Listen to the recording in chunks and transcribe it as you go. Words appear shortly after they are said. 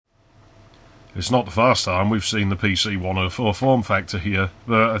It's not the first time we've seen the PC104 form factor here,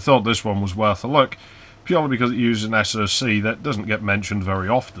 but I thought this one was worth a look, purely because it uses an SoC that doesn't get mentioned very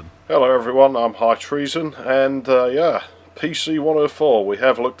often. Hello everyone, I'm High Treason, and yeah, PC104, we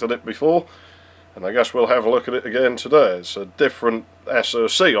have looked at it before, and I guess we'll have a look at it again today. It's a different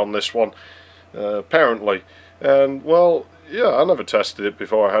SoC on this one, apparently, and well, yeah, I never tested it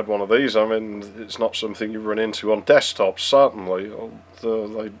before I had one of these. I mean, it's not something you run into on desktops, certainly, although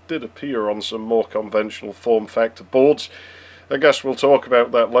they did appear on some more conventional form factor boards. I guess we'll talk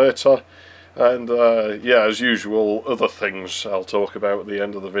about that later, and yeah, as usual, other things I'll talk about at the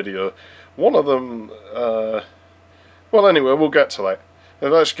end of the video. One of them, well anyway, we'll get to that. Now,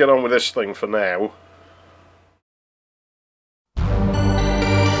 let's get on with this thing for now.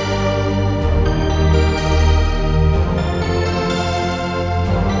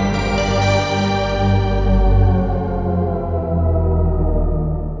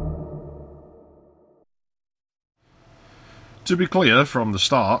 To be clear from the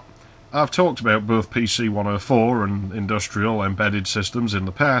start, I've talked about both PC104 and industrial embedded systems in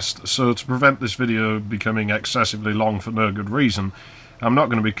the past, so to prevent this video becoming excessively long for no good reason, I'm not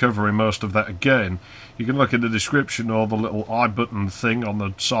going to be covering most of that again. You can look in the description or the little I button thing on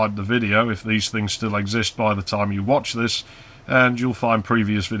the side of the video if these things still exist by the time you watch this, and you'll find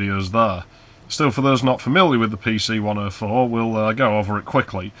previous videos there. Still, for those not familiar with the PC104, we'll go over it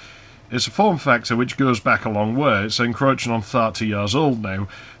quickly. It's a form factor which goes back a long way. It's encroaching on 30 years old now,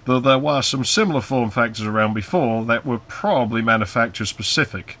 though there were some similar form factors around before that were probably manufacturer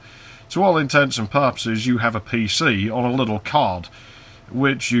specific. To all intents and purposes, you have a PC on a little card,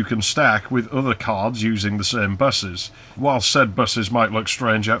 which you can stack with other cards using the same buses. While said buses might look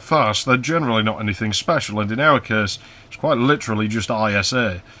strange at first, they're generally not anything special, and in our case, it's quite literally just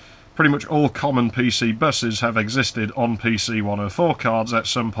ISA. Pretty much all common PC buses have existed on PC104 cards at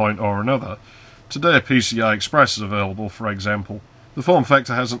some point or another. Today PCI Express is available, for example. The form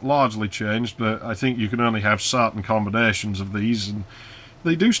factor hasn't largely changed, but I think you can only have certain combinations of these, and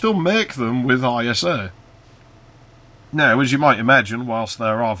they do still make them with ISA. Now, as you might imagine, whilst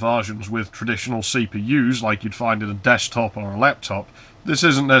there are versions with traditional CPUs like you'd find in a desktop or a laptop, this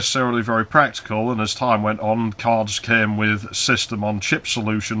isn't necessarily very practical, and as time went on, cards came with system-on-chip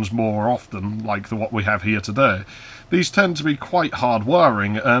solutions more often, like what we have here today. These tend to be quite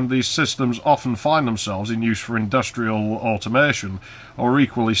hard-wearing, and these systems often find themselves in use for industrial automation, or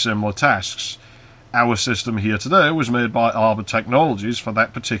equally similar tasks. Our system here today was made by Arbor Technologies for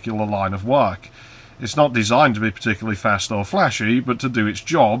that particular line of work. It's not designed to be particularly fast or flashy, but to do its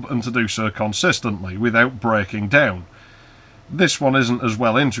job, and to do so consistently, without breaking down. This one isn't as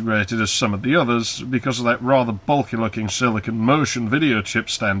well integrated as some of the others, because of that rather bulky looking Silicon Motion video chip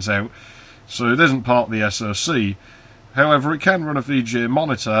stands out, so it isn't part of the SoC. However, it can run a VGA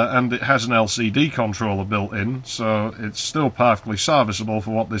monitor, and it has an LCD controller built in, so it's still perfectly serviceable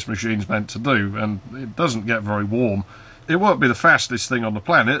for what this machine's meant to do, and it doesn't get very warm. It won't be the fastest thing on the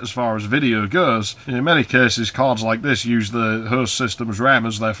planet as far as video goes. In many cases, cards like this use the host system's RAM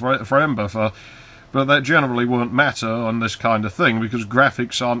as their frame buffer, but that generally won't matter on this kind of thing because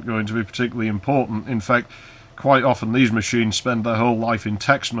graphics aren't going to be particularly important. In fact, quite often these machines spend their whole life in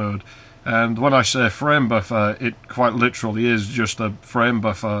text mode, and when I say frame buffer, it quite literally is just a frame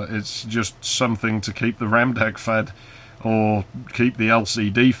buffer. It's just something to keep the RAM deck fed, or keep the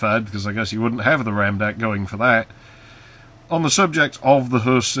LCD fed, because I guess you wouldn't have the RAM deck going for that. On the subject of the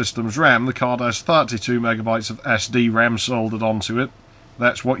host system's RAM, the card has 32 megabytes of SD RAM soldered onto it.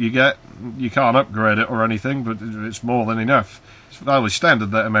 That's what you get. You can't upgrade it or anything, but it's more than enough. It's fairly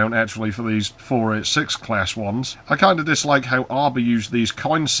standard, that amount, actually, for these 486 class ones. I kind of dislike how Arbor used these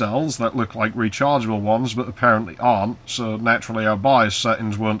coin cells that look like rechargeable ones, but apparently aren't, so naturally our BIOS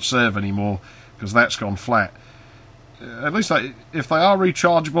settings won't save anymore, because that's gone flat. At least if they are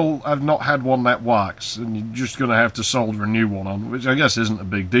rechargeable, I've not had one that works, and you're just going to have to solder a new one on, which I guess isn't a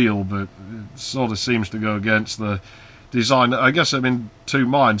big deal, but it sort of seems to go against the design. I guess I'm in two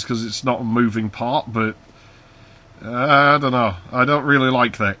minds because it's not a moving part, but I don't know. I don't really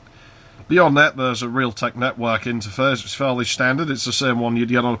like that. Beyond that, there's a Realtek network interface. It's fairly standard. It's the same one you'd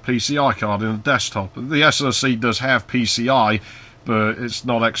get on a PCI card in a desktop. The SoC does have PCI, but it's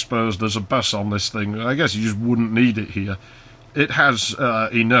not exposed as a bus on this thing. I guess you just wouldn't need it here. It has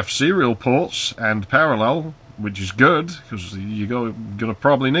enough serial ports and parallel, which is good, because you're going to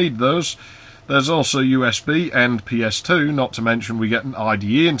probably need those. There's also USB and PS2, not to mention we get an IDE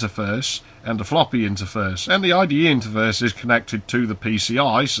interface and a floppy interface. And the IDE interface is connected to the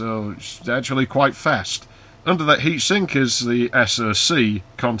PCI, so it's actually quite fast. Under that heatsink is the SoC,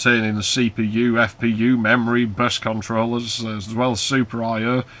 containing the CPU, FPU, memory, bus controllers, as well as Super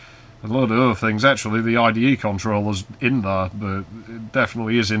I/O. A load of other things. Actually, the IDE controller's in there, but it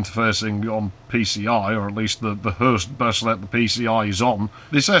definitely is interfacing on PCI, or at least the host bus that the PCI is on.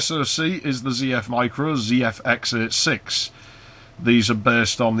 This SoC is the ZF Micro ZFx86. These are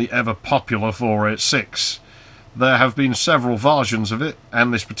based on the ever-popular 486. There have been several versions of it,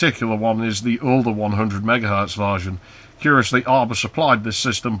 and this particular one is the older 100 MHz version. Curiously, Arbor supplied this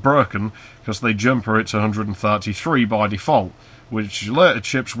system broken because they jumper it to 133 by default, which later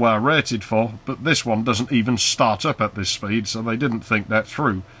chips were rated for, but this one doesn't even start up at this speed, so they didn't think that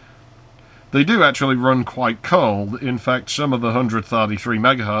through. They do actually run quite cold. In fact, some of the 133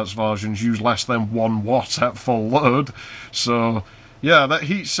 MHz versions use less than 1 watt at full load, so yeah, that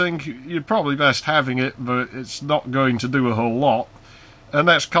heatsink, you're probably best having it, but it's not going to do a whole lot. And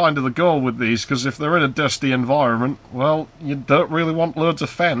that's kind of the goal with these, because if they're in a dusty environment, well, you don't really want loads of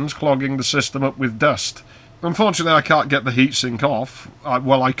fans clogging the system up with dust. Unfortunately, I can't get the heatsink off.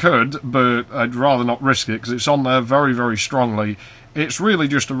 Well, I could, but I'd rather not risk it, because it's on there very, very strongly. It's really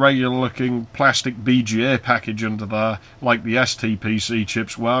just a regular-looking plastic BGA package under there, like the STPC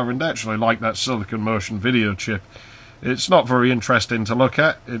chips were, and actually like that Silicon Motion video chip. It's not very interesting to look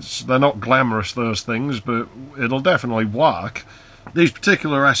at. They're not glamorous, those things, but it'll definitely work. These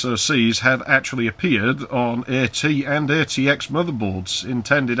particular SoCs have actually appeared on AT and ATX motherboards,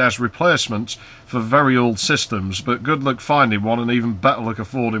 intended as replacements for very old systems, but good luck finding one and even better luck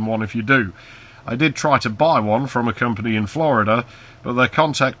affording one if you do. I did try to buy one from a company in Florida, but their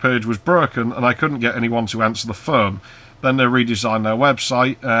contact page was broken and I couldn't get anyone to answer the phone. Then they redesigned their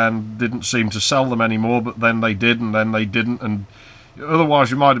website and didn't seem to sell them anymore, but then they did and then they didn't, and otherwise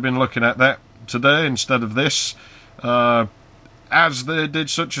you might have been looking at that today instead of this. As they did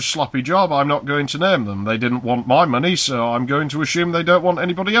such a sloppy job, I'm not going to name them. They didn't want my money, so I'm going to assume they don't want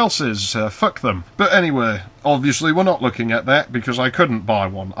anybody else's. Fuck them. But anyway, obviously we're not looking at that because I couldn't buy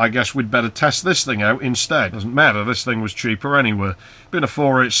one. I guess we'd better test this thing out instead. Doesn't matter, this thing was cheaper anyway. Being a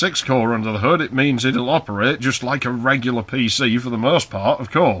 486 core under the hood, it means it'll operate just like a regular PC for the most part,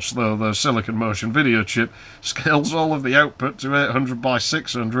 of course, though the Silicon Motion video chip scales all of the output to 800 by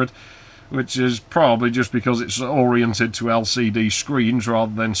 600, which is probably just because it's oriented to LCD screens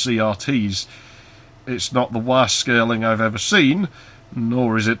rather than CRTs. It's not the worst scaling I've ever seen,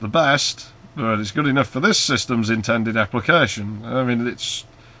 nor is it the best, but it's good enough for this system's intended application. I mean, it's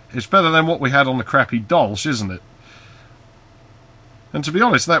better than what we had on the crappy DOS, isn't it? And to be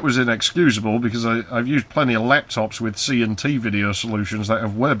honest, that was inexcusable, because I've used plenty of laptops with C&T video solutions that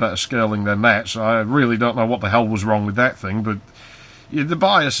have way better scaling than that, so I really don't know what the hell was wrong with that thing, but the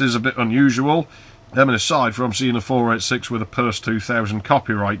BIOS is a bit unusual. I mean, aside from seeing a 486 with a post-2000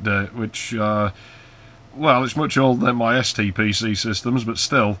 copyright date, which, well, it's much older than my STPC systems, but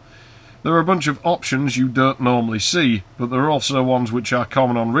still. There are a bunch of options you don't normally see, but there are also ones which are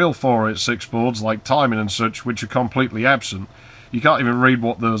common on real 486 boards, like timing and such, which are completely absent. You can't even read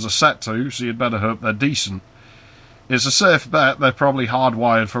what those are set to, so you'd better hope they're decent. It's a safe bet they're probably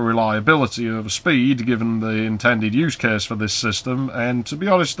hardwired for reliability over speed, given the intended use case for this system, and to be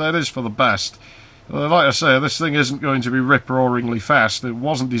honest, that is for the best. Like I say, this thing isn't going to be rip-roaringly fast. It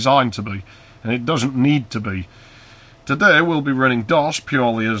wasn't designed to be, and it doesn't need to be. Today we'll be running DOS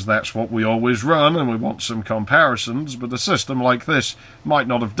purely as that's what we always run, and we want some comparisons, but a system like this might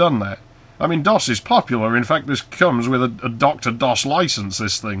not have done that. I mean, DOS is popular. In fact, this comes with a Dr. DOS license,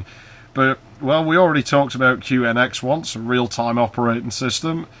 this thing. But, well, we already talked about QNX once, a real-time operating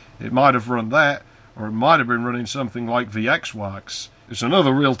system. It might have run that, or it might have been running something like VxWorks. It's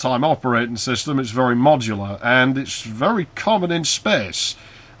another real-time operating system. It's very modular, and it's very common in space.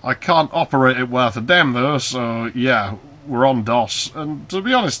 I can't operate it worth a damn, though, so, yeah, we're on DOS. And, to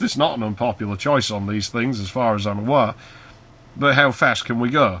be honest, it's not an unpopular choice on these things, as far as I'm aware. But how fast can we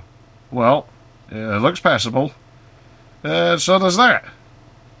go? Well, it looks passable. So does that.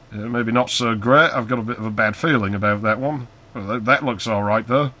 Maybe not so great. I've got a bit of a bad feeling about that one. Well, that looks alright,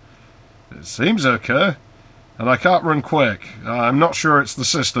 though. It seems okay. And I can't run Quake. I'm not sure it's the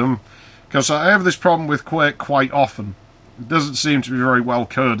system, because I have this problem with Quake quite often. It doesn't seem to be very well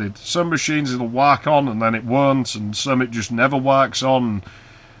coded. Some machines it'll work on, and then it won't, and some it just never works on.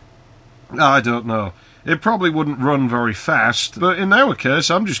 I don't know. It probably wouldn't run very fast, but in our case,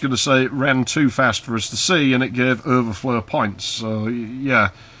 I'm just going to say it ran too fast for us to see, and it gave overflow points, so yeah.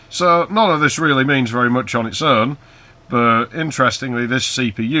 So none of this really means very much on its own, but interestingly this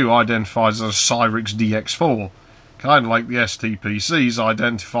CPU identifies as a Cyrix DX4, kind of like the STPCs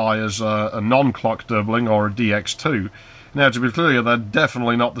identify as a non-clock doubling or a DX2. Now, to be clear, they're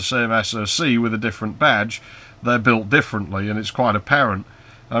definitely not the same SoC with a different badge. They're built differently, and it's quite apparent.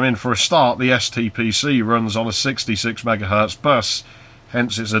 I mean, for a start, the STPC runs on a 66 MHz bus,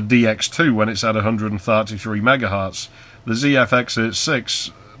 hence it's a DX2 when it's at 133 MHz. The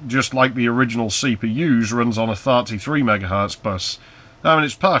ZFx86, just like the original CPUs, runs on a 33 MHz bus. I mean,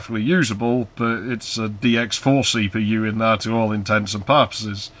 it's perfectly usable, but it's a DX4 CPU in there to all intents and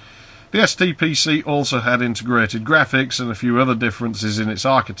purposes. The STPC also had integrated graphics and a few other differences in its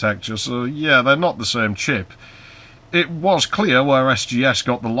architecture, so yeah, they're not the same chip. It was clear where SGS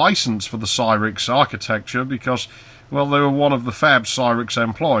got the license for the Cyrix architecture because, well, they were one of the fabs Cyrix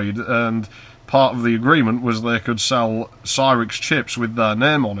employed, and part of the agreement was they could sell Cyrix chips with their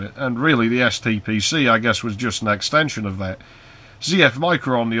name on it, and really the STPC, I guess, was just an extension of that. ZF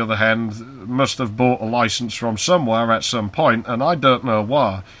Micro, on the other hand, must have bought a license from somewhere at some point, and I don't know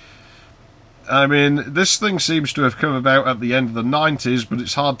where. I mean, this thing seems to have come about at the end of the 90s, but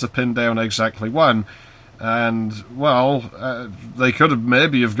it's hard to pin down exactly when. And, well, they could have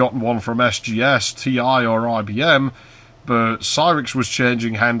maybe have gotten one from SGS, TI or IBM, but Cyrix was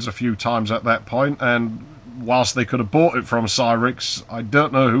changing hands a few times at that point, and whilst they could have bought it from Cyrix, I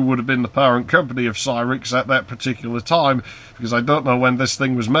don't know who would have been the parent company of Cyrix at that particular time, because I don't know when this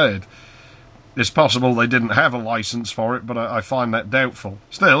thing was made. It's possible they didn't have a license for it, but I find that doubtful.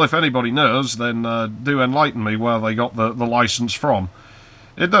 Still, if anybody knows, then do enlighten me where they got the license from.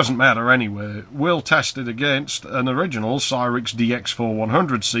 It doesn't matter anyway. We'll test it against an original Cyrix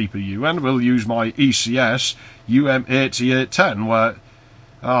DX4100 CPU, and we'll use my ECS UM8810, where...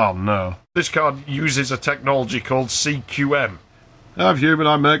 oh no. This card uses a technology called CQM. I'm human,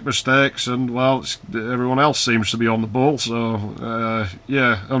 I make mistakes, and, well, everyone else seems to be on the ball, so,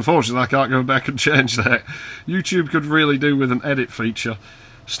 yeah, unfortunately I can't go back and change that. YouTube could really do with an edit feature.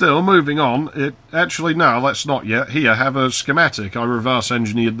 Still, moving on, it actually, no, let's not yet. Here, have a schematic. I reverse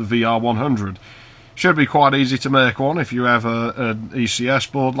engineered the VR100. Should be quite easy to make one if you have an ECS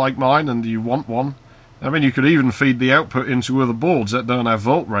board like mine and you want one. I mean, you could even feed the output into other boards that don't have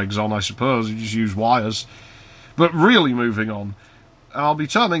volt regs on, I suppose. You just use wires. But really moving on, I'll be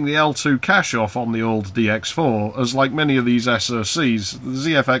turning the L2 cache off on the old DX4, as like many of these SoCs,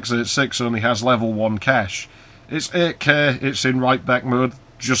 the ZFx86 only has level 1 cache. It's 8K, it's in write-back mode,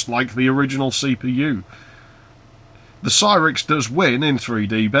 just like the original CPU. The Cyrix does win in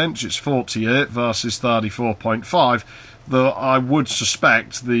 3D bench, it's 48 versus 34.5, though I would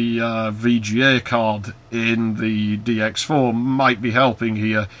suspect the VGA card in the DX4 might be helping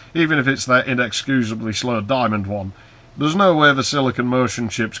here, even if it's that inexcusably slow diamond one. There's no way the Silicon Motion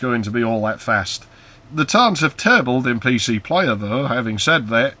chip's going to be all that fast. The turns have tabled in PC Player though. Having said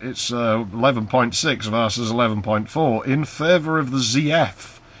that, it's 11.6 versus 11.4 in favour of the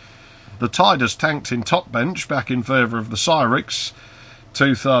ZF. The tide has tanked in top bench back in favour of the Cyrix,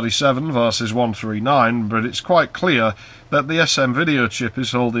 237 versus 139, but it's quite clear that the SM video chip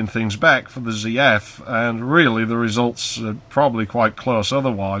is holding things back for the ZF, and really the results are probably quite close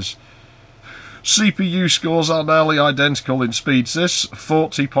otherwise. CPU scores are nearly identical in SpeedSys,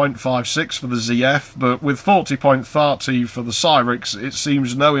 40.56 for the ZF, but with 40.30 for the Cyrix, it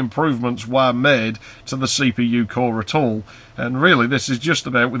seems no improvements were made to the CPU core at all, and really this is just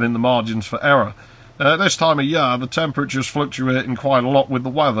about within the margins for error. This time of year, the temperature's fluctuating quite a lot with the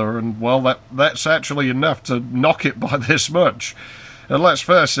weather, and, well, that's actually enough to knock it by this much. And let's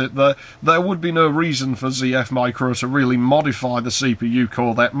face it, there would be no reason for ZF Micro to really modify the CPU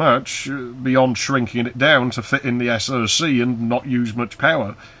core that much, beyond shrinking it down to fit in the SoC and not use much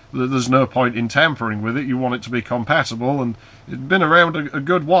power. There's no point in tampering with it, you want it to be compatible, and it'd been around a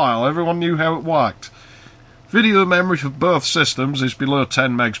good while, everyone knew how it worked. Video memory for both systems is below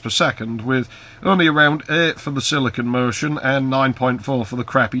 10 megs per second, with only around 8 for the Silicon Motion and 9.4 for the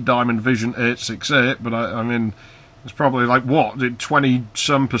crappy Diamond Vision 868, but I mean... it's probably like, what,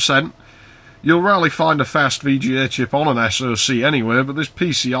 20-some%? You'll rarely find a fast VGA chip on an SoC anyway, but this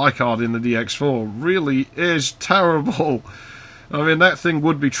PCI card in the DX4 really is terrible. I mean, that thing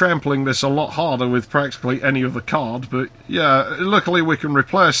would be trampling this a lot harder with practically any other card, but yeah, luckily we can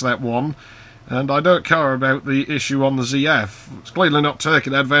replace that one, and I don't care about the issue on the ZF. It's clearly not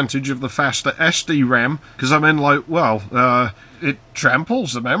taking advantage of the faster SD RAM, because I mean, like, well, it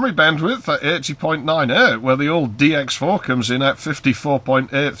tramples the memory bandwidth at 80.98, where the old DX4 comes in at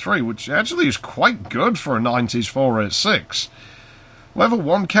 54.83, which actually is quite good for a 90s 486. Level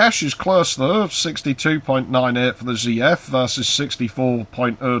 1 cache is close though, 62.98 for the ZF versus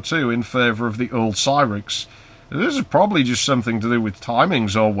 64.02 in favour of the old Cyrix. This is probably just something to do with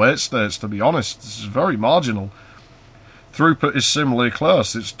timings or weight states, to be honest. This is very marginal. Throughput is similarly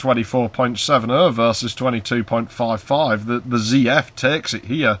close. It's 24.70 versus 22.55. The ZF takes it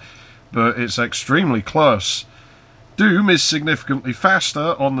here, but it's extremely close. Doom is significantly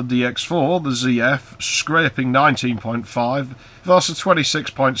faster on the DX4, the ZF, scraping 19.5 versus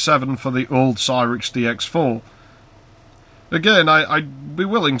 26.7 for the old Cyrix DX4. Again, I'd be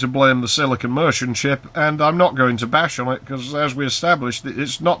willing to blame the silicon motion chip, and I'm not going to bash on it, because as we established,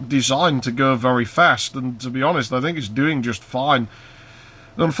 it's not designed to go very fast, and to be honest, I think it's doing just fine.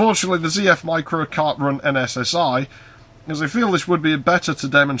 Unfortunately, the ZF Micro can't run NSSI, as I feel this would be better to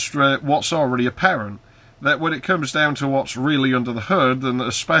demonstrate what's already apparent, that when it comes down to what's really under the hood, and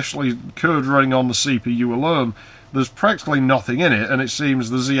especially code running on the CPU alone, there's practically nothing in it, and it seems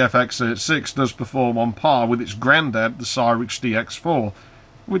the ZFx86 does perform on par with its granddad, the Cyrix DX4,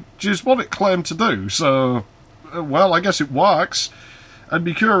 which is what it claimed to do, so, well, I guess it works. I'd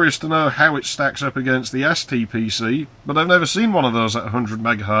be curious to know how it stacks up against the STPC, but I've never seen one of those at 100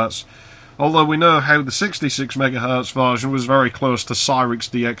 MHz, although we know how the 66 MHz version was very close to Cyrix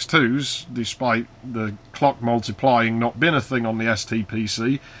DX2's, despite the clock multiplying not being a thing on the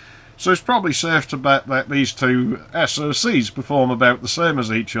STPC. So it's probably safe to bet that these two SoCs perform about the same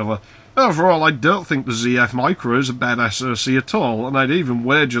as each other. Overall, I don't think the ZF Micro is a bad SoC at all, and I'd even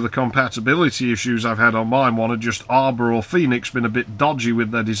wager the compatibility issues I've had on mine one are just Arbor or Phoenix been a bit dodgy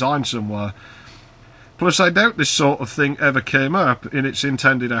with their design somewhere. Plus, I doubt this sort of thing ever came up in its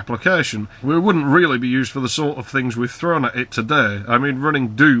intended application. It wouldn't really be used for the sort of things we've thrown at it today. I mean,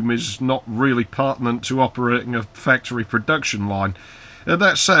 running Doom is not really pertinent to operating a factory production line.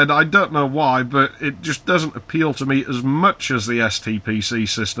 That said, I don't know why, but it just doesn't appeal to me as much as the STPC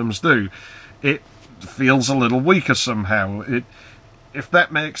systems do. It feels a little weaker somehow. If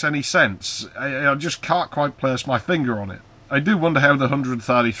that makes any sense, I just can't quite place my finger on it. I do wonder how the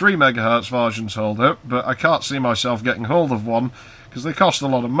 133 MHz versions hold up, but I can't see myself getting hold of one, because they cost a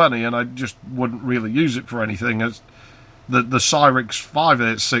lot of money and I just wouldn't really use it for anything. As the Cyrix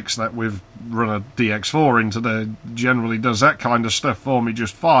 586 that we've run a DX4 in today generally does that kind of stuff for me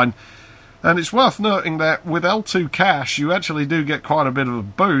just fine. And it's worth noting that with L2 cache you actually do get quite a bit of a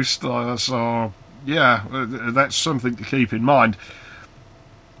boost, so yeah, that's something to keep in mind.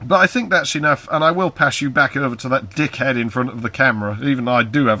 But I think that's enough, and I will pass you back over to that dickhead in front of the camera, even though I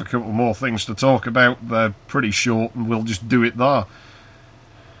do have a couple more things to talk about. They're pretty short and we'll just do it there.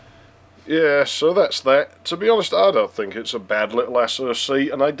 Yeah, so that's that. To be honest, I don't think it's a bad little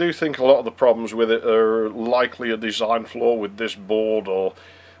SoC, and I do think a lot of the problems with it are likely a design flaw with this board or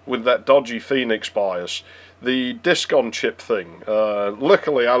with that dodgy Phoenix BIOS. The disk-on-chip thing,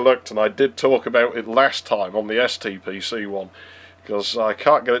 luckily I looked and I did talk about it last time on the STPC one, because I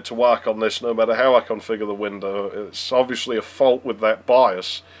can't get it to work on this no matter how I configure the window. It's obviously a fault with that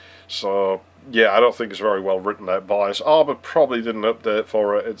BIOS, so yeah, I don't think it's very well written, that BIOS. Arbor probably didn't update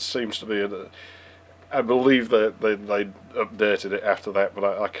for it. It seems to be, I believe that they updated it after that, but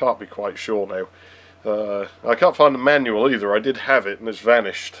I can't be quite sure now. I can't find the manual either. I did have it and it's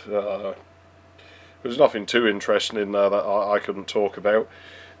vanished. There's nothing too interesting in there that I couldn't talk about.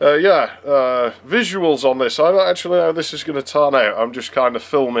 Visuals on this. I don't actually know how this is going to turn out. I'm just kind of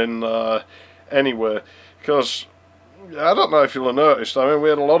filming anyway, because I don't know if you'll have noticed, I mean, we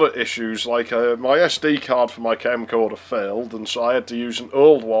had a lot of issues, like my SD card for my camcorder failed, and so I had to use an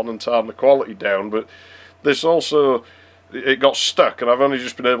old one and turn the quality down, but this also, it got stuck, and I've only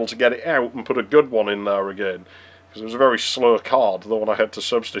just been able to get it out and put a good one in there again, because it was a very slow card, the one I had to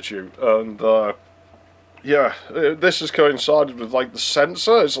substitute, and yeah, this has coincided with, like, the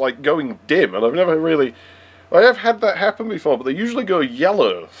sensor, it's like going dim, and I've never really, I have had that happen before, but they usually go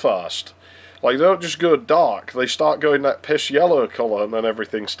yellow first. Like, they don't just go dark, they start going that piss yellow colour and then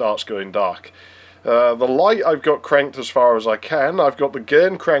everything starts going dark. The light I've got cranked as far as I can, I've got the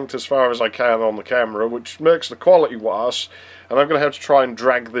gain cranked as far as I can on the camera, which makes the quality worse, and I'm going to have to try and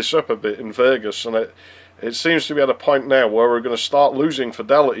drag this up a bit in Vegas, and it seems to be at a point now where we're going to start losing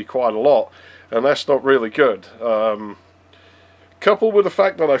fidelity quite a lot, and that's not really good. Coupled with the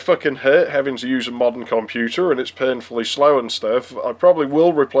fact that I fucking hate having to use a modern computer and it's painfully slow and stuff, I probably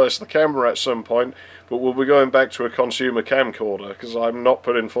will replace the camera at some point, but we'll be going back to a consumer camcorder, because I'm not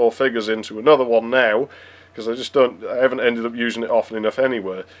putting 4 figures into another one now, because I haven't ended up using it often enough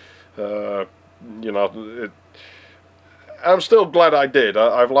anyway. You know, I'm still glad I did.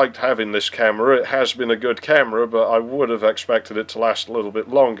 I've liked having this camera. It has been a good camera, but I would have expected it to last a little bit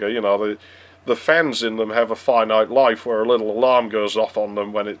longer. You know, the fans in them have a finite life where a little alarm goes off on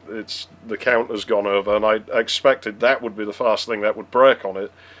them when the counter's gone over, and I expected that would be the first thing that would break on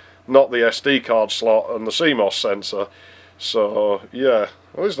it, not the SD card slot and the CMOS sensor. So yeah,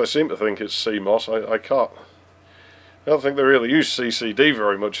 at least I seem to think it's CMOS. I don't think they really use CCD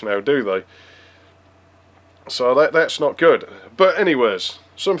very much now, do they? So that's not good. But anyways,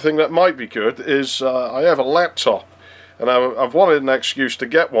 something that might be good is I have a laptop And I've wanted an excuse to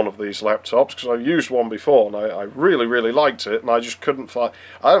get one of these laptops because I've used one before and I really, really liked it, and I just couldn't find...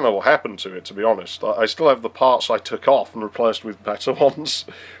 I don't know what happened to it, to be honest. I still have the parts I took off and replaced with better ones,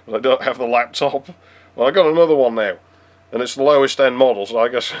 but I don't have the laptop. Well, I got another one now, and it's the lowest end model, so I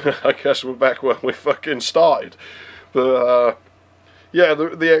guess we're back where we fucking started. But yeah,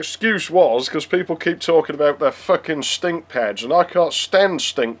 the excuse was because people keep talking about their fucking stink pads, and I can't stand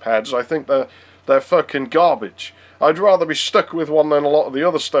stink pads. I think they're fucking garbage. I'd rather be stuck with one than a lot of the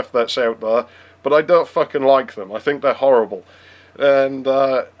other stuff that's out there, but I don't fucking like them. I think they're horrible. And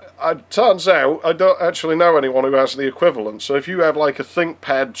it turns out I don't actually know anyone who has the equivalent, so if you have like a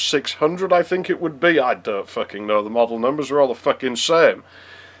ThinkPad 600, I think it would be, I don't fucking know the model numbers, they're all the fucking same.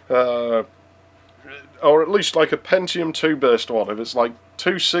 Or at least like a Pentium 2 based one, if it's like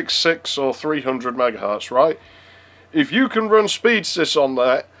 266 or 300 megahertz, right? If you can run SpeedSys on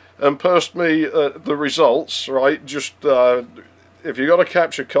that, and post me the results, right, just, if you got a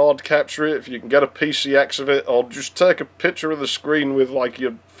capture card, capture it, if you can get a PCX of it, or just take a picture of the screen with, like,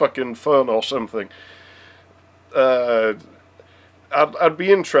 your fucking phone or something. I'd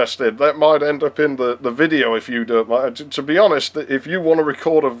be interested. That might end up in the video if you don't mind. To be honest, if you want to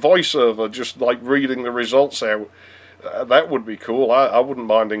record a voiceover, just, like, reading the results out, that would be cool. I wouldn't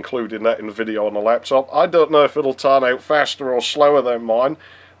mind including that in the video on the laptop. I don't know if it'll turn out faster or slower than mine.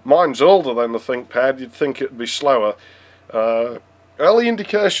 Mine's older than the ThinkPad, you'd think it'd be slower. Early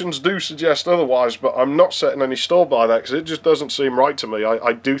indications do suggest otherwise, but I'm not setting any store by that because it just doesn't seem right to me.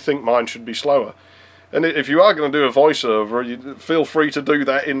 I do think mine should be slower. And if you are going to do a voiceover, you feel free to do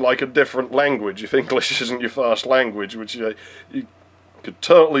that in like a different language. If English isn't your first language, which you could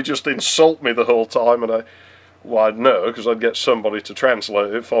totally just insult me the whole time, and well, I'd know because I'd get somebody to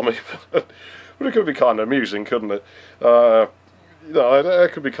translate it for me. But it could be kind of amusing, couldn't it? You know,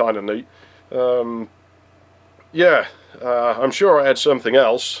 that could be kind of neat. Yeah, I'm sure I had something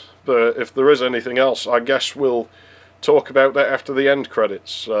else, but if there is anything else, I guess we'll talk about that after the end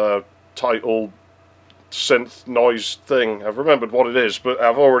credits. Title, synth, noise thing. I've remembered what it is, but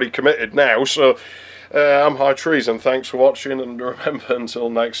I've already committed now, so I'm High Treason. Thanks for watching, and remember,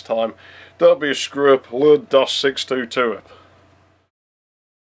 until next time, don't be a screw-up, load DOS 622 up.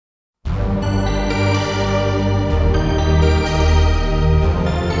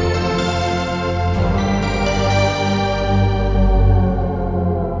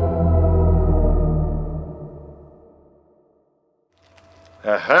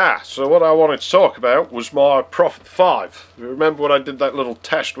 Aha, so what I wanted to talk about was my Prophet 5. You remember when I did that little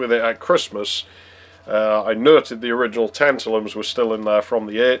test with it at Christmas? I noted the original tantalums were still in there from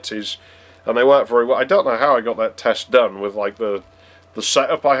the 80s, and they weren't very well. I don't know how I got that test done with like the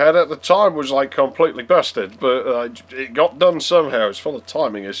setup I had at the time was like completely busted, but it got done somehow. It's full of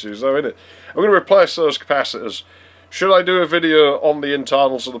timing issues though, isn't it? I'm going to replace those capacitors. Should I do a video on the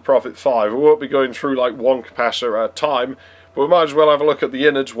internals of the Prophet 5? We won't be going through like one capacitor at a time, but we might as well have a look at the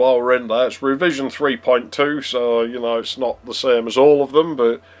innards while we're in there. It's revision 3.2, so, you know, it's not the same as all of them,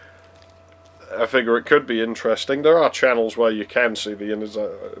 but I figure it could be interesting. There are channels where you can see the innards.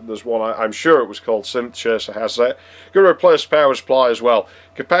 There's one, I'm sure it was called Synth Chaser, has that. Going to replace power supply as well.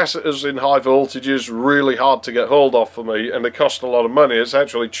 Capacitors in high voltages, really hard to get hold of for me, and they cost a lot of money. It's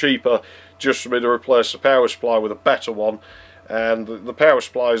actually cheaper just for me to replace the power supply with a better one, and the power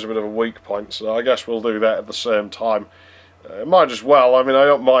supply is a bit of a weak point, so I guess we'll do that at the same time. Might as well. I mean, I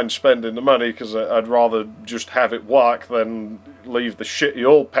don't mind spending the money because I'd rather just have it work than leave the shitty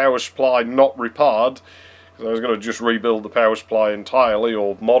old power supply not repaired, because I was going to just rebuild the power supply entirely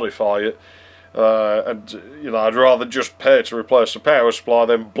or modify it, and you know, I'd rather just pay to replace the power supply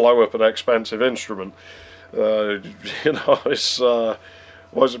than blow up an expensive instrument. You know, it's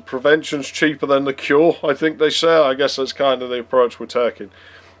was it, prevention's cheaper than the cure, I think they say. I guess that's kind of the approach we're taking.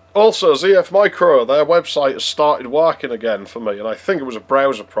 Also, ZF Micro, their website has started working again for me, and I think it was a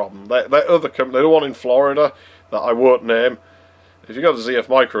browser problem. That other company, the one in Florida, that I won't name, if you go to ZF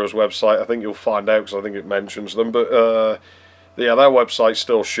Micro's website, I think you'll find out, because I think it mentions them, but yeah, their website's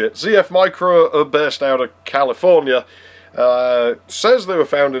still shit. ZF Micro are based out of California. Says they were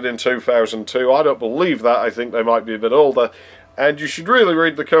founded in 2002. I don't believe that. I think they might be a bit older. And you should really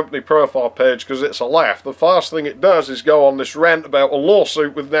read the company profile page because it's a laugh. The first thing it does is go on this rant about a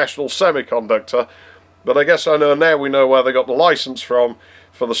lawsuit with National Semiconductor. But I guess I know now we know where they got the license from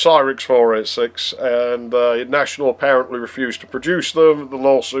for the Cyrix 486. And National apparently refused to produce them. The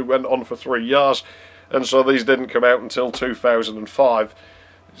lawsuit went on for 3 years. And so these didn't come out until 2005.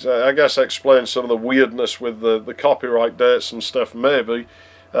 So I guess that explains some of the weirdness with the copyright dates and stuff, maybe.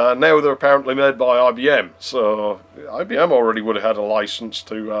 Now they're apparently made by IBM, so IBM already would have had a license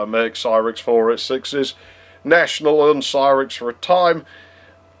to make Cyrix 486s. National owns Cyrix for a time.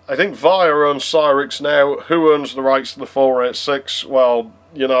 I think Via owns Cyrix now. Who owns the rights to the 486? Well,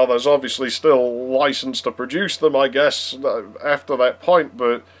 you know, there's obviously still license to produce them, I guess, after that point,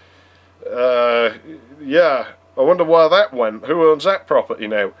 but yeah, I wonder where that went. Who owns that property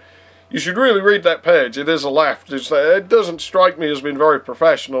now? You should really read that page. It is a laugh. It doesn't strike me as being very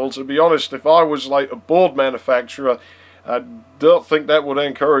professional. To be honest, if I was like a board manufacturer, I don't think that would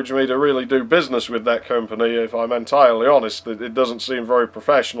encourage me to really do business with that company, if I'm entirely honest. It doesn't seem very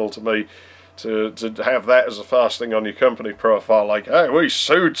professional to me to have that as the first thing on your company profile, like, hey, we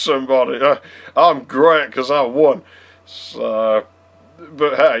sued somebody, I'm great because I won. So,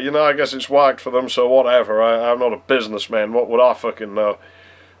 but hey, you know, I guess it's worked for them, so whatever. I'm not a businessman, what would I fucking know?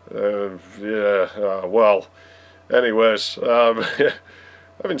 Well, anyways,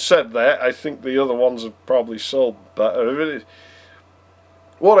 having said that, I think the other ones have probably sold better.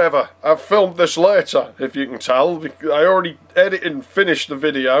 Whatever, I've filmed this later, if you can tell. I already edited and finished the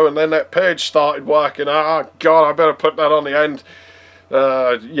video, and then that page started working. Ah, God, I better put that on the end.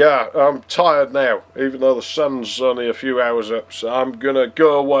 Yeah, I'm tired now, even though the sun's only a few hours up, so I'm gonna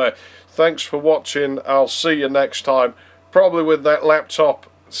go away. Thanks for watching, I'll see you next time, probably with that laptop,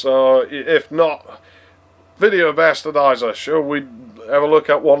 so if not, video bastardizer. Sure, we'd have a look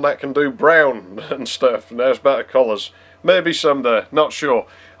at one that can do brown and stuff, and there's better colours. Maybe someday, not sure.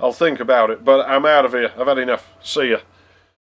 I'll think about it, but I'm out of here. I've had enough. See ya.